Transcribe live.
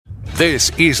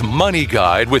This is Money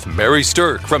Guide with Mary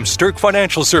Stirk from Stirk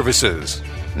Financial Services.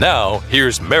 Now,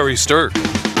 here's Mary Stirk.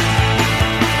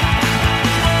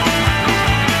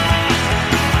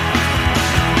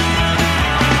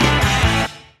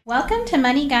 Welcome to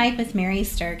Money Guide with Mary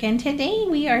Stirk, and today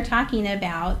we are talking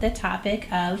about the topic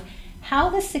of how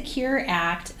the Secure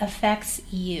Act affects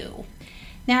you.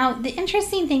 Now, the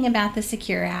interesting thing about the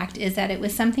Secure Act is that it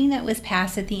was something that was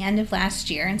passed at the end of last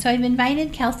year, and so I've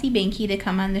invited Kelsey Banky to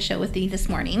come on the show with me this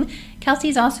morning.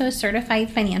 Kelsey's also a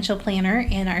certified financial planner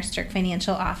in our Stirk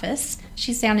Financial office.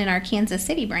 She's down in our Kansas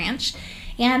City branch.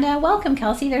 And welcome,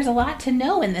 Kelsey. There's a lot to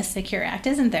know in this Secure Act,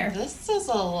 isn't there? This is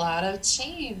a lot of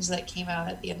change that came out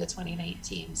at the end of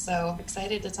 2019. So I'm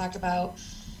excited to talk about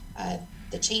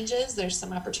the changes. There's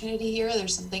some opportunity here.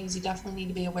 There's some things you definitely need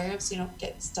to be aware of so you don't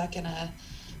get stuck in a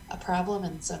problem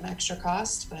and some extra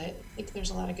cost. But I think there's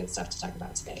a lot of good stuff to talk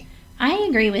about today. I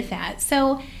agree with that.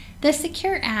 So the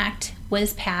Secure Act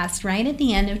was passed right at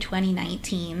the end of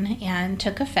 2019 and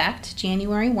took effect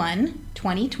January 1,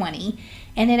 2020.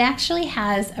 And it actually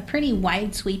has a pretty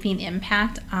wide sweeping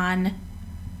impact on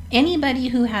anybody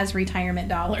who has retirement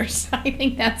dollars. I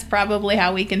think that's probably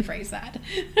how we can phrase that.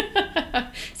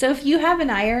 So if you have an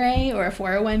IRA or a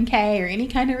 401k or any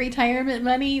kind of retirement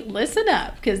money, listen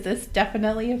up, because this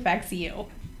definitely affects you.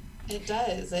 It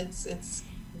does. It's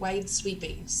wide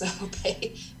sweeping. So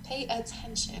pay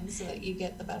attention so that you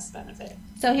get the best benefit.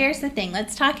 So here's the thing.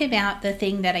 Let's talk about the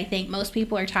thing that I think most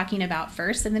people are talking about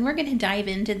first, and then we're going to dive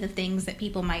into the things that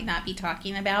people might not be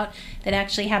talking about that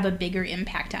actually have a bigger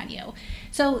impact on you.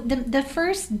 So the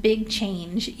first big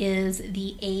change is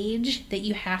the age that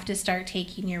you have to start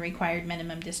taking your required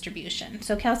minimum distribution.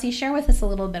 So Kelsey, share with us a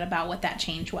little bit about what that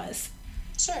change was.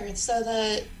 Sure. So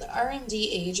the RMD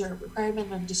age, or required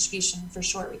minimum distribution for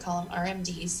short, we call them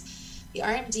RMDs. The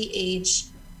RMD age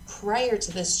prior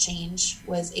to this change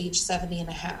was age 70 and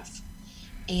a half.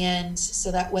 And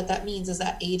so that what that means is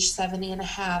that age 70 and a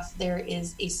half, there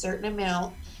is a certain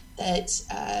amount that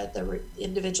the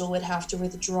individual would have to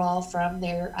withdraw from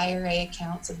their IRA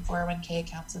accounts and 401k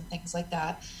accounts and things like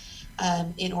that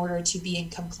in order to be in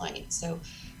compliance. So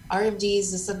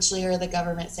RMDs essentially are the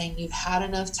government saying you've had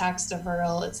enough tax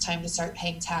deferral, it's time to start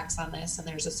paying tax on this, and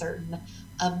there's a certain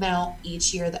amount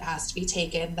each year that has to be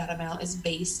taken. That amount is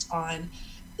based on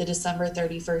the December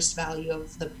 31st value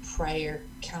of the prior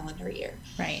calendar year.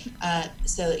 Right.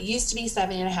 So it used to be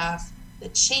 70 and a half. The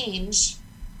change,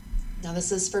 now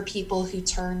this is for people who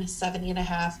turn 70 and a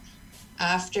half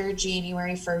after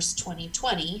January 1st,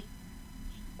 2020.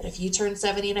 But if you turn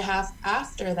 70 and a half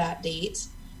after that date,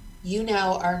 you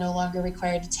now are no longer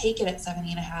required to take it at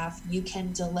 70 and a half. You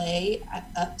can delay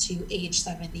up to age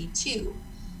 72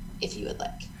 if you would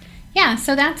like. Yeah,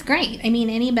 so that's great. I mean,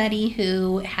 anybody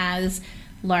who has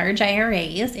large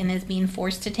IRAs and is being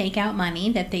forced to take out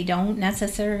money that they don't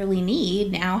necessarily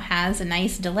need now has a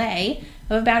nice delay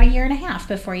of about 1.5 years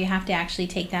before you have to actually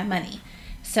take that money.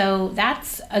 So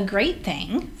that's a great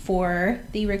thing for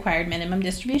the required minimum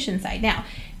distribution side. Now,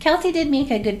 Kelsey did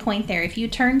make a good point there. If you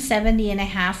turn 70 and a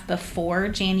half before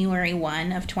January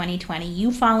 1 of 2020, you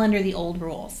fall under the old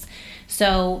rules.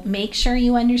 So make sure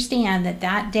you understand that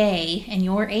that day and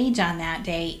your age on that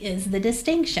day is the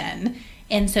distinction.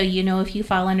 And so you know if you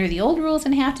fall under the old rules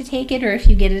and have to take it, or if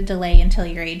you get a delay until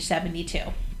you're age 72.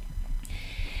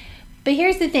 But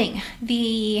here's the thing.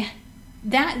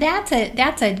 That's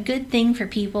a good thing for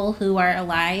people who are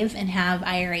alive and have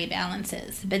IRA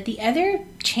balances. But the other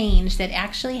change that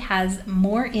actually has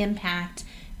more impact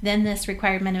than this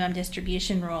required minimum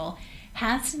distribution rule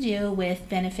has to do with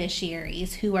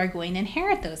beneficiaries who are going to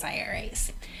inherit those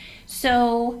IRAs.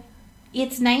 So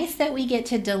it's nice that we get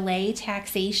to delay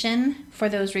taxation for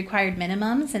those required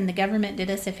minimums, and the government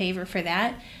did us a favor for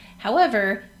that.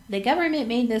 However, the government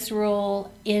made this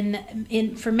rule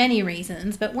in for many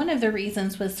reasons, but one of the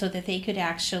reasons was so that they could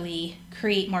actually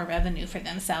create more revenue for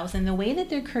themselves. And the way that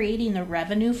they're creating the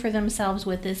revenue for themselves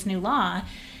with this new law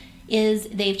is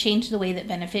they've changed the way that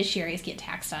beneficiaries get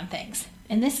taxed on things.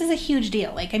 And this is a huge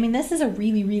deal. This is a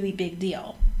really, really big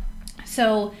deal.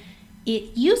 So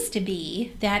it used to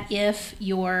be that if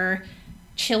your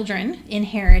children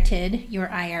inherited your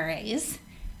IRAs,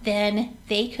 then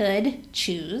they could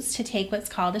choose to take what's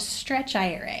called a stretch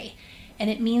IRA. And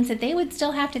it means that they would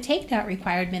still have to take that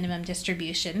required minimum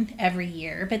distribution every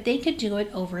year, but they could do it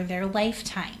over their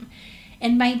lifetime.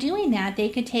 And by doing that, they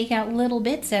could take out little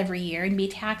bits every year and be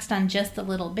taxed on just the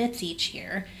little bits each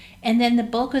year. And then the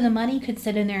bulk of the money could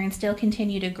sit in there and still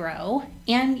continue to grow.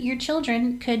 And your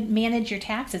children could manage your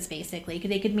taxes, basically.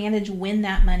 They could manage when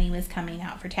that money was coming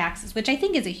out for taxes, which I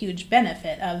think is a huge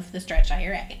benefit of the stretch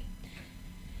IRA.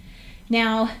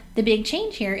 Now, the big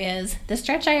change here is the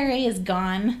stretch IRA is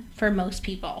gone for most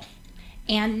people.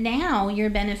 And now your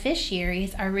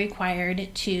beneficiaries are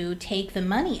required to take the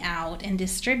money out and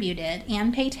distribute it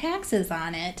and pay taxes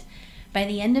on it by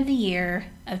the end of the year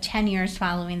of 10 years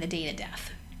following the date of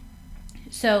death.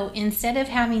 So instead of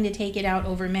having to take it out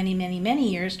over many, many, many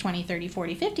years, 20, 30,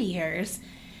 40, 50 years,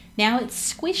 now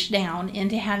it's squished down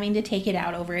into having to take it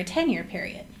out over a 10-year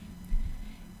period.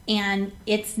 And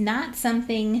it's not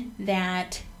something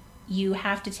that you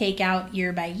have to take out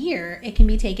year by year. It can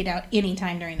be taken out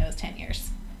anytime during those 10 years.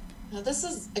 Now, this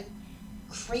is a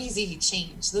crazy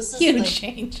change. This is huge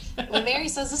change. When Mary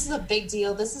says this is a big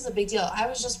deal, this is a big deal. I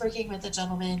was just working with a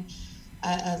gentleman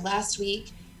last week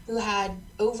who had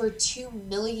over $2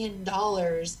 million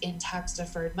in tax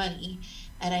deferred money.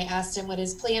 And I asked him what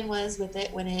his plan was with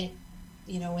it when he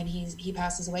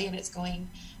passes away, and it's going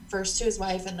first to his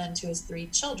wife and then to his 3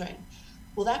 children.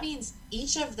 Well, that means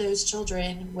each of those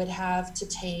children would have to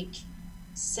take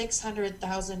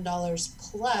 $600,000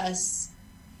 plus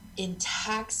in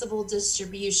taxable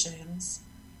distributions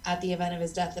at the event of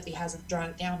his death if he hasn't drawn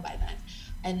it down by then.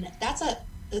 And that's a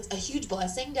huge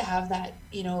blessing to have that,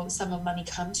 sum of money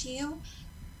come to you,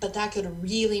 but that could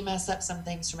really mess up some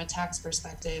things from a tax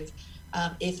perspective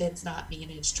if it's not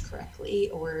managed correctly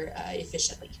or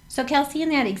efficiently. So Kelsey, in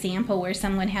that example where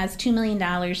someone has $2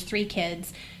 million, 3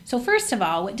 kids, so first of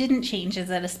all, what didn't change is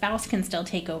that a spouse can still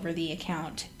take over the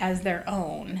account as their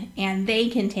own, and they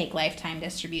can take lifetime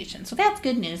distribution. So that's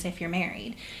good news if you're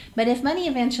married. But if money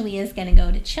eventually is going to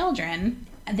go to children,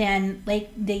 then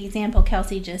like the example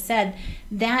Kelsey just said,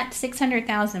 that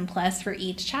 $600,000 plus for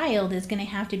each child is going to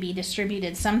have to be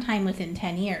distributed sometime within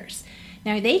 10 years.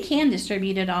 Now, they can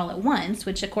distribute it all at once,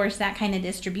 which, of course, that kind of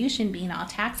distribution being all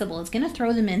taxable is going to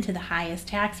throw them into the highest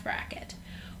tax bracket.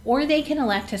 Or they can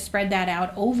elect to spread that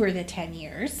out over the 10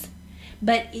 years.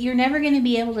 But you're never going to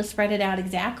be able to spread it out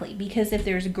exactly, because if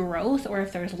there's growth or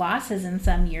if there's losses in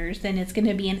some years, then it's going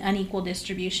to be an unequal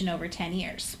distribution over 10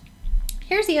 years.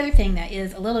 Here's the other thing that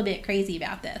is a little bit crazy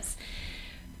about this.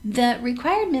 The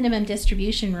required minimum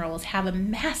distribution rules have a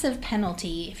massive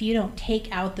penalty if you don't take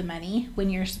out the money when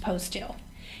you're supposed to.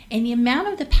 And the amount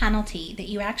of the penalty that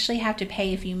you actually have to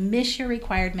pay if you miss your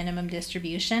required minimum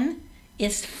distribution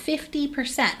is 50%.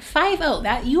 50,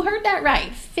 that you heard that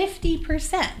right,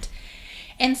 50%.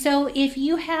 And so if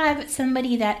you have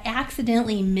somebody that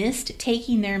accidentally missed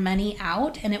taking their money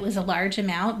out and it was a large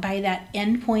amount by that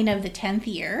end point of the 10th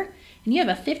year, and you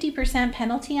have a 50%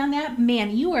 penalty on that,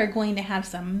 man, you are going to have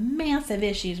some massive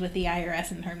issues with the IRS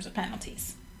in terms of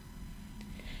penalties.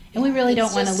 And we really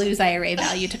don't want to lose IRA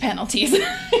value to penalties.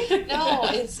 No,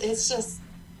 it's just,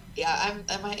 yeah,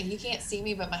 you can't see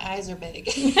me, but my eyes are big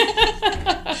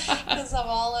because of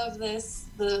all of this,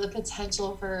 the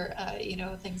potential for,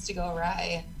 things to go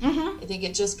awry. And I think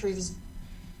it just proves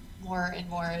more and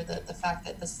more the fact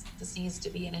that this needs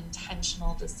to be an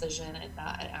intentional decision and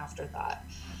not an afterthought.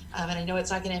 And I know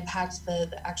it's not going to impact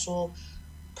the actual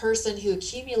person who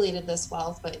accumulated this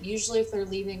wealth, but usually if they're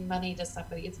leaving money to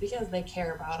somebody, it's because they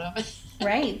care about them.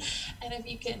 Right. And if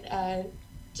you can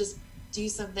just do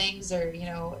some things, or,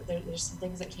 there's some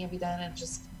things that can be done, and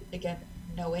just, again,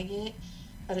 knowing it,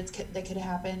 that could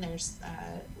happen, there's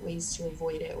ways to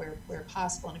avoid it where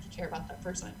possible. And if you care about that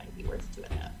person, it might be worth doing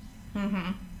that.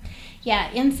 Mm-hmm.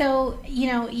 Yeah, and so, you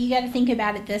got to think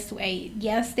about it this way.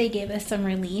 Yes, they give us some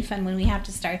relief and when we have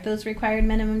to start those required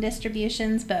minimum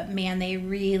distributions, but man, they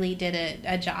really did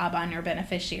a job on our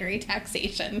beneficiary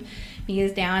taxation,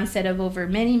 because now, instead of over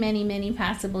many, many, many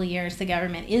possible years, the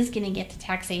government is going to get to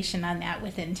taxation on that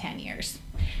within 10 years.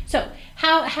 So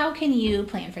how can you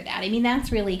plan for that? I mean,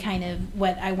 that's really kind of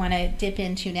what I want to dip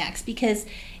into next, because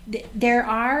there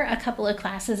are a couple of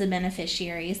classes of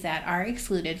beneficiaries that are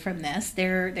excluded from this.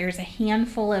 There's a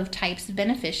handful of types of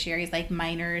beneficiaries, like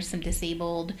minors, some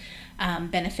disabled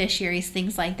beneficiaries,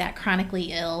 things like that,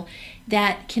 chronically ill,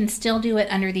 that can still do it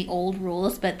under the old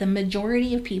rules, but the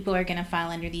majority of people are going to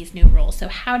fall under these new rules. So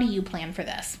how do you plan for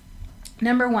this?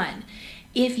 Number one,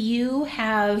 if you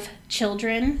have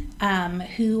children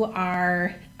who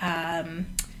are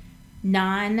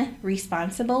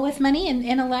non-responsible with money,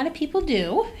 and a lot of people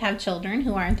do have children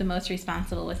who aren't the most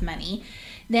responsible with money,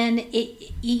 then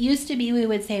it used to be we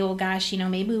would say, well, gosh,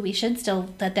 maybe we should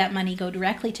still let that money go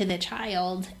directly to the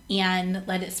child and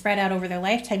let it spread out over their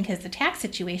lifetime because the tax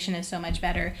situation is so much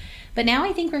better. But now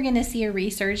I think we're going to see a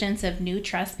resurgence of new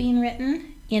trusts being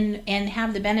written and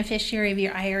have the beneficiary of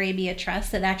your IRA be a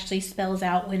trust that actually spells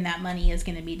out when that money is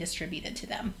going to be distributed to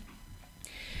them.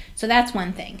 So that's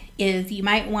one thing, is you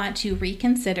might want to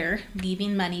reconsider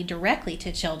leaving money directly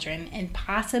to children and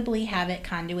possibly have it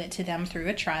conduit to them through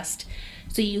a trust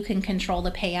so you can control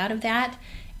the payout of that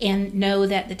and know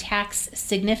that the tax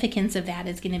significance of that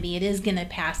is going to be, it is going to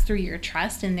pass through your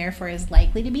trust and therefore is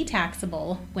likely to be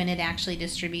taxable when it actually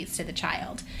distributes to the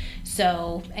child.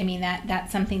 So, I mean,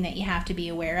 that's something that you have to be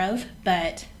aware of,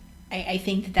 but I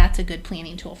think that that's a good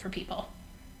planning tool for people.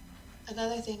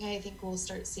 Another thing I think we'll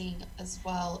start seeing as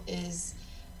well is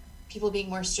people being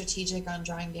more strategic on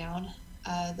drawing down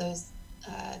those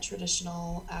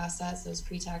traditional assets, those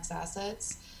pre-tax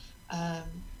assets,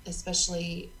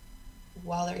 especially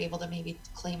while they're able to maybe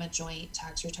claim a joint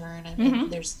tax return. And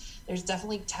there's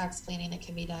definitely tax planning that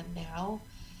can be done now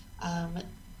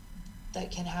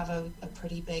that can have a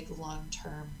pretty big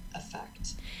long-term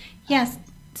effect. Yes.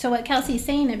 So what Kelsey's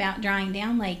saying about drawing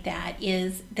down like that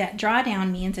is that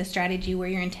drawdown means a strategy where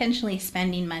you're intentionally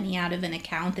spending money out of an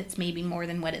account that's maybe more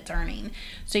than what it's earning.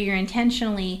 So you're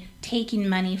intentionally taking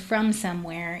money from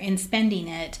somewhere and spending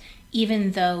it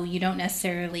even though you don't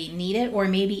necessarily need it, or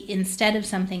maybe instead of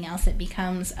something else, it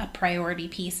becomes a priority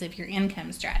piece of your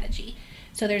income strategy.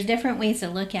 So there's different ways to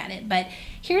look at it. But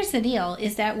here's the deal,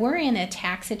 is that we're in a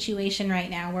tax situation right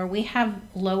now where we have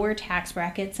lower tax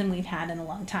brackets than we've had in a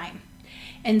long time.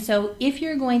 And so if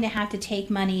you're going to have to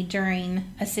take money during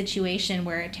a situation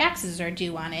where taxes are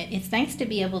due on it, it's nice to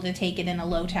be able to take it in a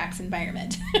low tax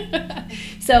environment.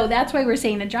 So that's why we're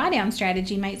saying a drawdown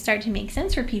strategy might start to make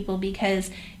sense for people, because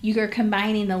you are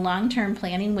combining the long-term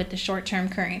planning with the short-term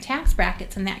current tax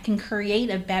brackets, and that can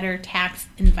create a better tax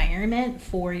environment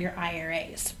for your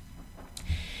IRAs.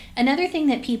 Another thing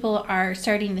that people are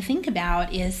starting to think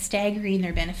about is staggering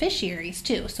their beneficiaries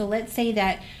too. So let's say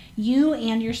that you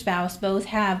and your spouse both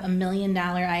have $1 million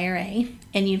IRA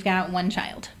and you've got one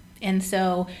child. And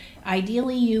so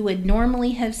ideally you would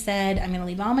normally have said, I'm going to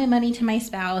leave all my money to my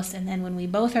spouse, and then when we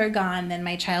both are gone, then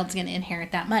my child's going to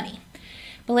inherit that money.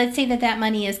 But let's say that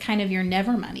money is kind of your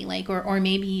never money, or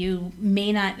maybe you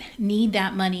may not need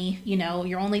that money,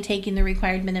 you're only taking the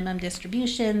required minimum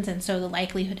distributions, and so the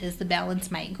likelihood is the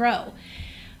balance might grow.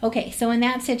 Okay, so in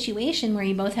that situation where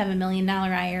you both have $1 million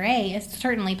IRA, it's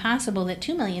certainly possible that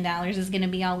 $2 million is going to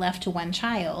be all left to one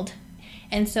child.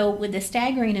 And so with the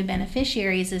staggering of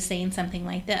beneficiaries is saying something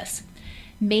like this: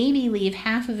 maybe leave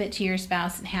half of it to your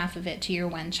spouse and half of it to your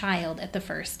one child at the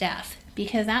first death,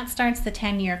 because that starts the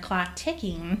 10-year clock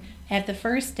ticking. At the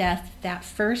first death, that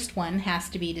first one has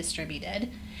to be distributed.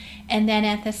 And then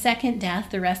at the second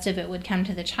death, the rest of it would come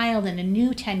to the child, and a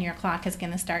new 10-year clock is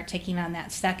going to start ticking on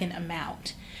that second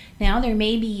amount. Now, there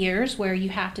may be years where you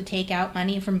have to take out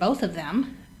money from both of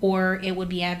them, or it would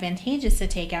be advantageous to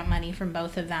take out money from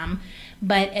both of them.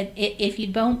 But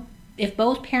if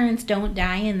both parents don't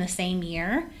die in the same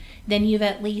year, then you've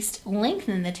at least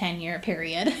lengthened the 10-year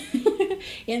period,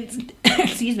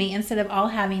 instead of all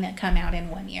having it come out in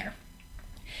 1 year.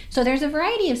 So there's a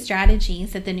variety of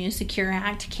strategies that the new Secure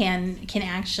Act can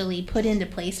actually put into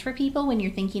place for people when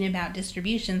you're thinking about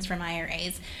distributions from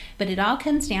IRAs. But it all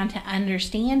comes down to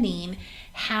understanding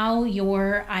how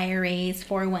your IRAs,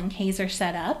 401ks are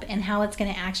set up and how it's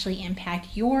going to actually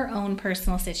impact your own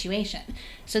personal situation.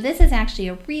 So this is actually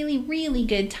a really, really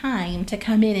good time to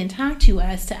come in and talk to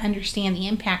us to understand the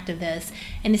impact of this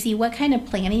and to see what kind of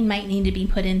planning might need to be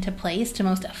put into place to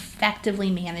most effectively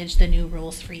manage the new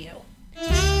rules for you.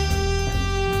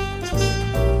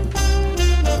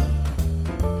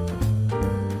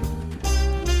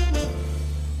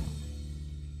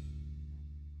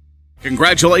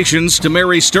 Congratulations to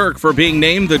Mary Stirk for being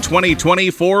named the 2020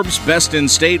 Forbes Best in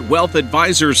State Wealth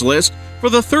Advisors list for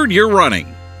the third year running.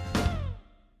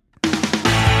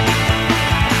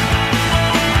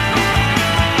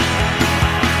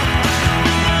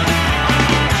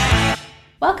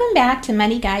 Welcome back to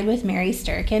Money Guide with Mary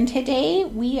Stirk, and today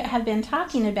we have been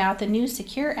talking about the new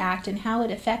Secure Act and how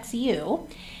it affects you.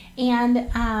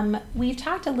 And we've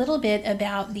talked a little bit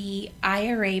about the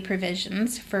IRA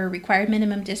provisions for required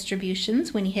minimum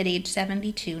distributions when you hit age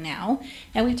 72 now.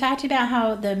 And we've talked about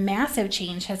how the massive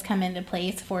change has come into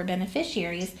place for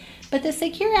beneficiaries. But the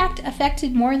Secure Act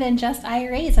affected more than just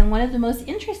IRAs. And one of the most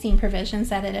interesting provisions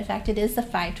that it affected is the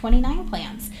 529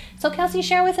 plans. So Kelsey,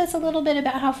 share with us a little bit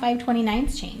about how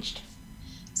 529s changed.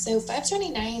 So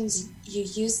 529s, you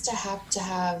used to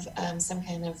have some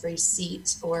kind of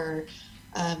receipt or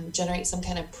generate some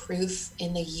kind of proof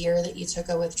in the year that you took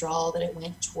a withdrawal that it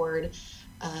went toward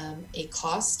a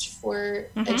cost for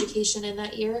education in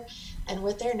that year. And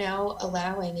what they're now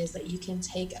allowing is that you can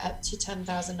take up to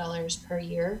 $10,000 per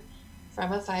year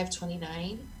from a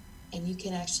 529, and you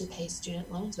can actually pay student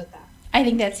loans with that. I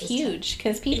think that's huge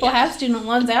because people have student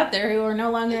loans out there who are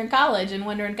no longer in college and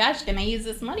wondering, gosh, can I use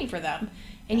this money for them?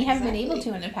 And you haven't been able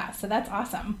to in the past, so that's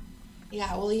awesome.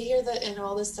 Yeah, well, you hear and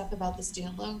all this stuff about the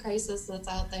student loan crisis that's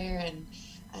out there,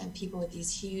 and people with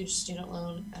these huge student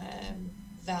loan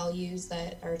values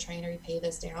that are trying to repay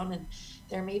this down, and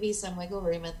there may be some wiggle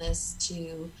room in this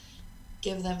to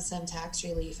give them some tax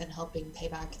relief and helping pay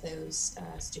back those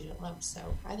student loans. So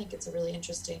I think it's a really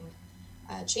interesting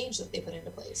change that they put into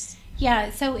place.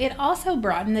 Yeah, so it also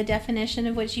broadened the definition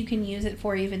of what you can use it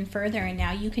for even further, and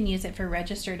now you can use it for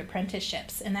registered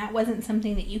apprenticeships, and that wasn't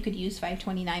something that you could use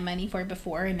 529 money for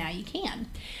before, and now you can.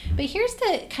 But here's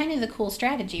the kind of the cool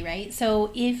strategy, right?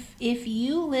 So if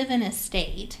you live in a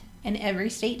state, and every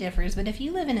state differs, but if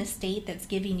you live in a state that's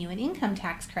giving you an income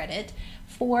tax credit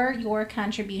for your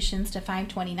contributions to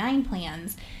 529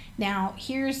 plans, now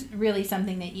here's really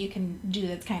something that you can do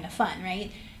that's kind of fun, right?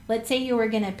 Let's say you were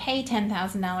going to pay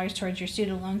 $10,000 towards your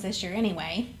student loans this year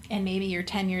anyway, and maybe you're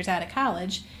 10 years out of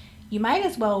college. You might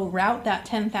as well route that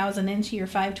 $10,000 into your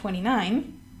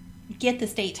 529, get the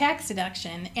state tax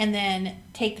deduction, and then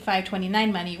take the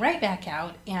 529 money right back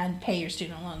out and pay your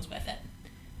student loans with it.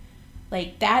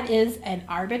 Like, that is an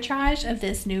arbitrage of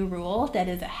this new rule that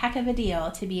is a heck of a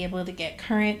deal to be able to get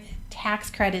current tax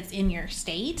credits in your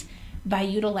state by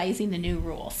utilizing the new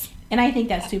rules. And I think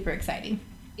that's super exciting.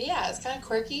 Yeah, it's kind of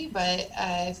quirky, but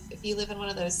if you live in one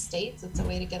of those states, it's a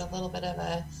way to get a little bit of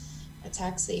a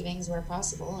tax savings where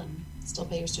possible and still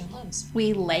pay your student loans.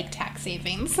 We like tax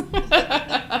savings. All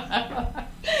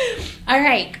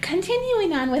right,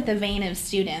 continuing on with the vein of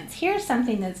students, here's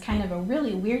something that's kind of a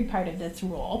really weird part of this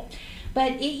rule.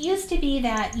 But it used to be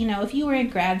that, if you were in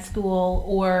grad school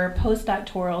or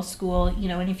postdoctoral school,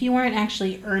 and if you weren't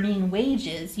actually earning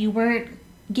wages, you weren't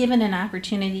given an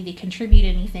opportunity to contribute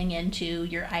anything into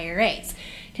your IRAs,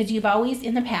 because you've always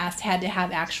in the past had to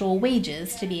have actual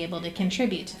wages to be able to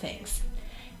contribute to things.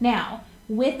 Now,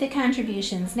 with the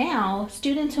contributions now,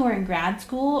 students who are in grad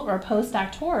school or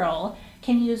postdoctoral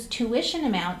can use tuition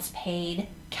amounts paid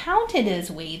counted as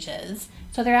wages,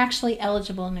 so they're actually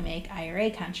eligible to make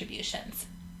IRA contributions.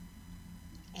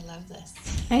 I love this.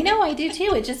 I know, I do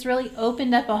too. It just really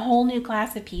opened up a whole new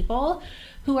class of people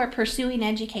who are pursuing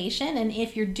education, and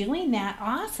if you're doing that,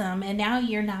 awesome, and now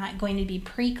you're not going to be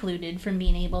precluded from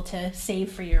being able to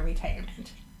save for your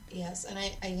retirement. Yes, and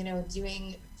I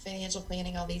doing financial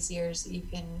planning all these years, you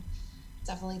can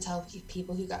definitely tell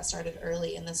people who got started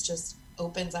early, and this just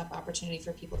opens up opportunity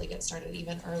for people to get started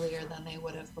even earlier than they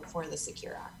would have before the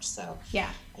Secure Act. So yeah,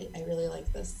 I really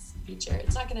like this feature.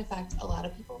 It's not going to affect a lot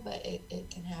of people, but it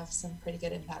can have some pretty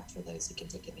good impact for those who can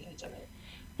take advantage of it.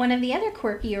 One of the other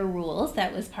quirkier rules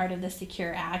that was part of the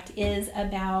Secure Act is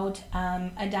about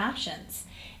adoptions.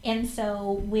 And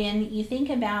so when you think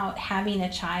about having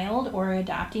a child or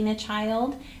adopting a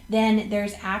child, then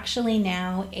there's actually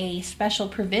now a special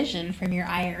provision from your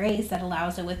IRAs that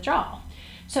allows a withdrawal.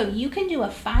 So you can do a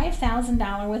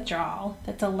 $5,000 withdrawal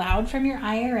that's allowed from your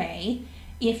IRA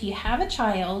if you have a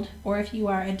child or if you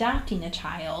are adopting a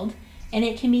child, and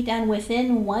it can be done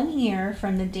within 1 year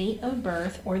from the date of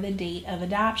birth or the date of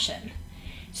adoption.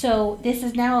 So this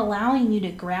is now allowing you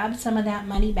to grab some of that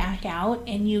money back out,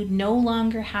 and you no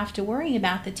longer have to worry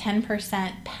about the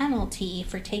 10% penalty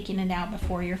for taking it out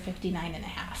before you're 59 and a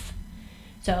half.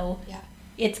 So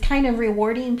it's kind of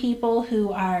rewarding people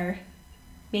who are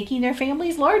making their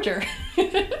families larger.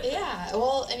 Yeah,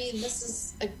 well, I mean, this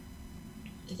is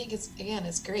I think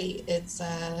it's great. It's,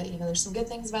 there's some good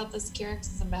things about the Secure Act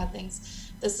and some bad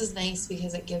things. This is nice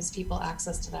because it gives people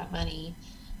access to that money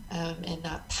and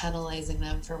not penalizing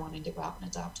them for wanting to go out and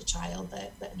adopt a child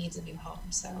that needs a new home.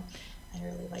 So I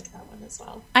really like that one as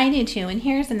well. I do too. And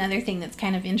here's another thing that's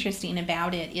kind of interesting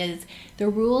about it is the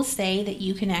rules say that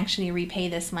you can actually repay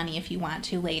this money if you want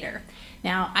to later.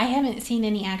 Now, I haven't seen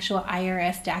any actual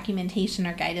IRS documentation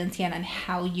or guidance yet on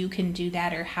how you can do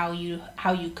that or how you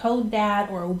code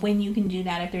that or when you can do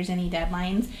that if there's any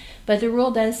deadlines. But the rule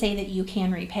does say that you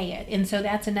can repay it. And so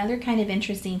that's another kind of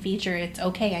interesting feature. It's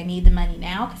okay, I need the money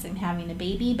now because I'm having a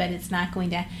baby, but it's not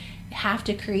going to have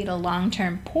to create a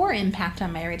long-term poor impact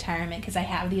on my retirement because I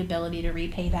have the ability to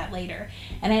repay that later.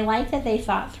 And I like that they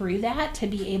thought through that to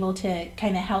be able to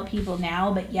kind of help people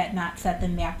now but yet not set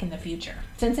them back in the future,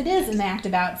 since it is an act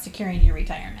about securing your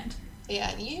retirement. Yeah,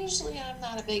 and usually I'm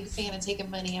not a big fan of taking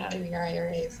money out of your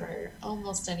IRA for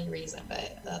almost any reason,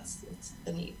 but it's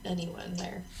anyone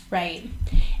there. Right.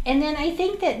 And then I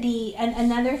think that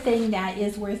another thing that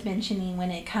is worth mentioning when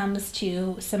it comes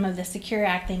to some of the Secure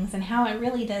Act things and how it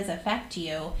really does affect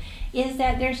you is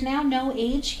that there's now no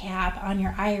age cap on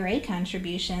your IRA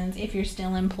contributions if you're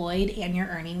still employed and you're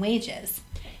earning wages.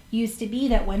 used to be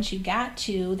that once you got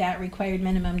to that required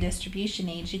minimum distribution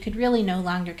age, you could really no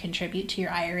longer contribute to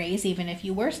your IRAs even if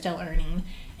you were still earning.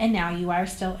 And now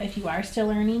if you are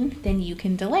still earning, then you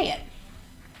can delay it.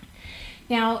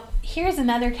 Now, here's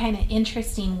another kind of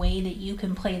interesting way that you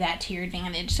can play that to your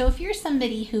advantage. So if you're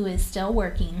somebody who is still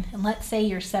working, and let's say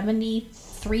you're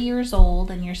 73 years old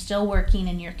and you're still working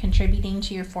and you're contributing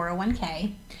to your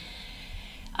 401k,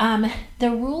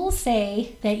 the rules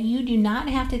say that you do not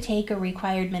have to take a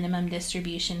required minimum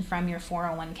distribution from your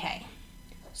 401k.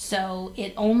 So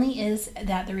it only is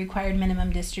that the required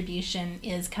minimum distribution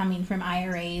is coming from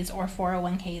IRAs or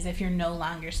 401ks if you're no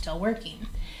longer still working.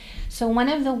 So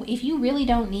if you really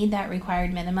don't need that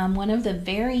required minimum, one of the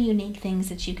very unique things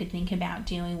that you could think about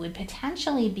doing would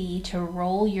potentially be to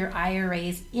roll your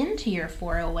IRAs into your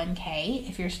 401k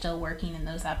if you're still working in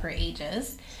those upper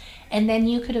ages. And then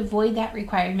you could avoid that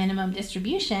required minimum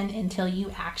distribution until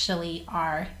you actually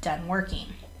are done working.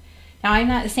 Now, I'm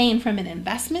not saying from an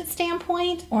investment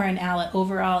standpoint or an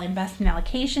overall investment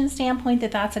allocation standpoint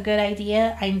that that's a good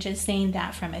idea. I'm just saying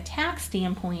that from a tax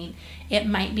standpoint, it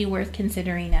might be worth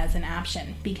considering as an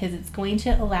option because it's going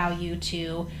to allow you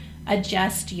to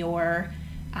adjust your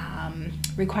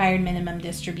required minimum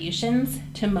distributions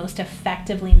to most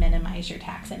effectively minimize your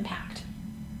tax impact.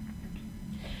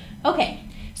 Okay.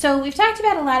 So we've talked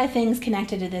about a lot of things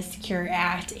connected to the Secure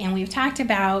Act, and we've talked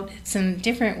about some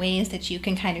different ways that you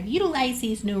can kind of utilize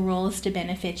these new rules to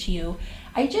benefit you.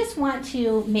 I just want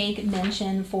to make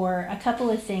mention for a couple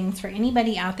of things for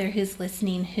anybody out there who's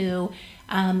listening who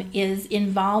is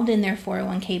involved in their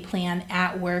 401k plan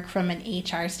at work from an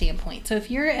HR standpoint. So if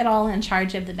you're at all in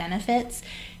charge of the benefits,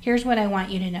 here's what I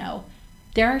want you to know.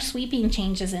 There are sweeping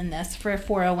changes in this for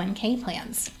 401k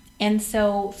plans. And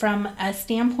so from a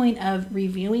standpoint of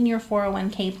reviewing your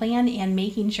 401k plan and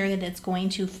making sure that it's going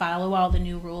to follow all the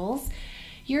new rules,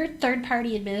 your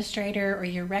third-party administrator or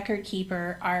your record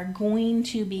keeper are going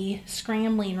to be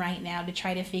scrambling right now to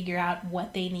try to figure out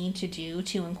what they need to do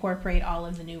to incorporate all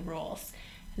of the new rules.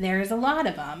 There's a lot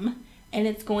of them, and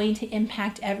it's going to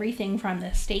impact everything from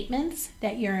the statements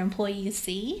that your employees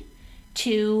see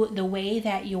to the way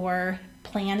that your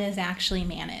plan is actually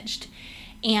managed.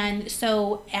 And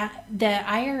so the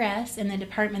IRS and the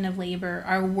Department of Labor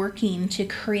are working to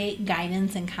create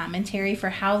guidance and commentary for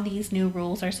how these new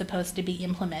rules are supposed to be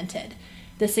implemented.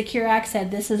 The Secure Act said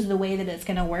this is the way that it's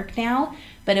going to work now,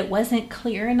 but it wasn't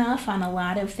clear enough on a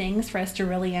lot of things for us to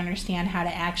really understand how to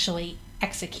actually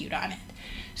execute on it.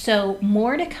 So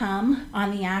more to come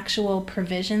on the actual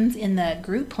provisions in the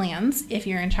group plans if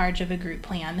you're in charge of a group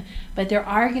plan, but there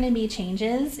are going to be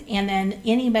changes, and then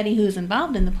anybody who's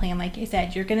involved in the plan, like I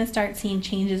said, you're going to start seeing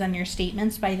changes on your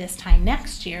statements by this time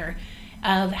next year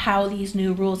of how these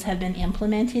new rules have been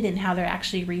implemented and how they're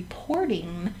actually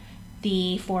reporting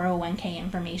the 401k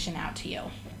information out to you.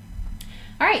 All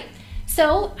right.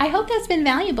 So I hope that's been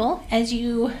valuable as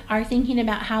you are thinking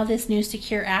about how this new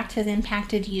Secure Act has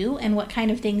impacted you and what kind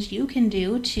of things you can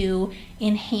do to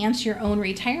enhance your own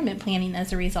retirement planning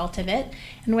as a result of it.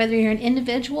 And whether you're an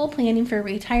individual planning for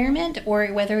retirement or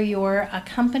whether you're a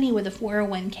company with a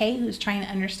 401k who's trying to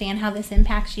understand how this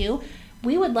impacts you,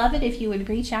 we would love it if you would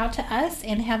reach out to us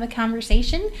and have a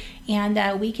conversation,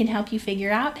 and we can help you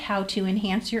figure out how to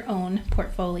enhance your own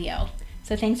portfolio.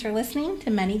 So thanks for listening to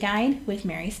Money Guide with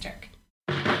Mary Stirk.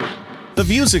 The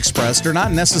views expressed are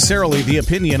not necessarily the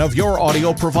opinion of your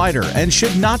audio provider and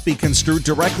should not be construed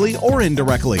directly or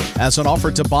indirectly as an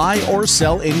offer to buy or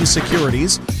sell any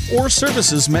securities or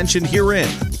services mentioned herein.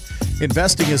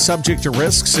 Investing is subject to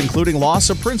risks, including loss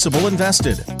of principal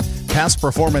invested. Past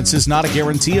performance is not a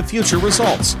guarantee of future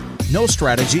results. No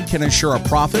strategy can ensure a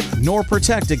profit nor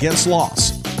protect against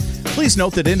loss. Please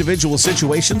note that individual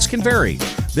situations can vary.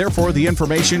 Therefore, the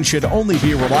information should only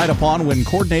be relied upon when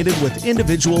coordinated with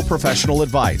individual professional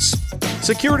advice.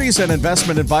 Securities and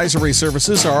investment advisory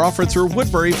services are offered through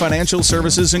Woodbury Financial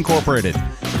Services Incorporated,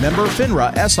 member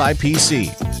FINRA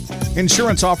SIPC.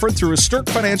 Insurance offered through Stirk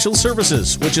Financial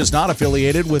Services, which is not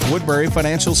affiliated with Woodbury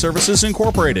Financial Services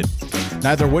Incorporated.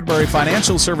 Neither Woodbury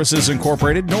Financial Services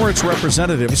Incorporated nor its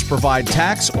representatives provide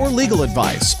tax or legal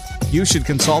advice. You should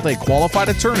consult a qualified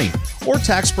attorney or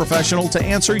tax professional to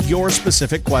answer your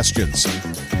specific questions.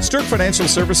 Stirk Financial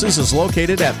Services is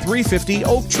located at 350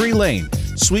 Oak Tree Lane,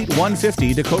 Suite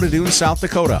 150, Dakota Dunes, South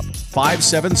Dakota,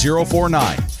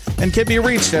 57049, and can be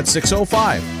reached at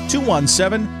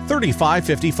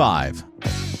 605-217-3555.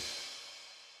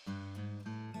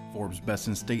 Forbes Best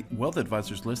in State Wealth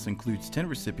Advisors list includes 10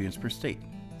 recipients per state.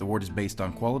 The award is based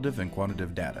on qualitative and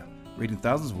quantitative data, rating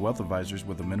thousands of wealth advisors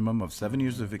with a minimum of 7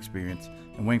 years of experience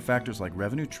and weighing factors like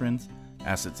revenue trends,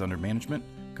 assets under management,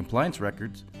 compliance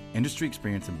records, industry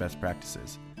experience, and best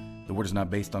practices. The award is not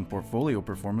based on portfolio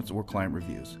performance or client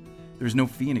reviews. There is no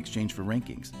fee in exchange for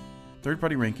rankings.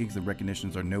 Third-party rankings and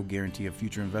recognitions are no guarantee of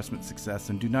future investment success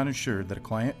and do not ensure that a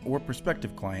client or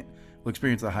prospective client will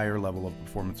experience a higher level of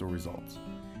performance or results.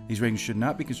 These ratings should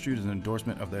not be construed as an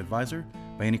endorsement of the advisor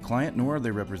by any client, nor are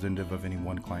they representative of any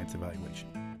one client's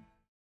evaluation.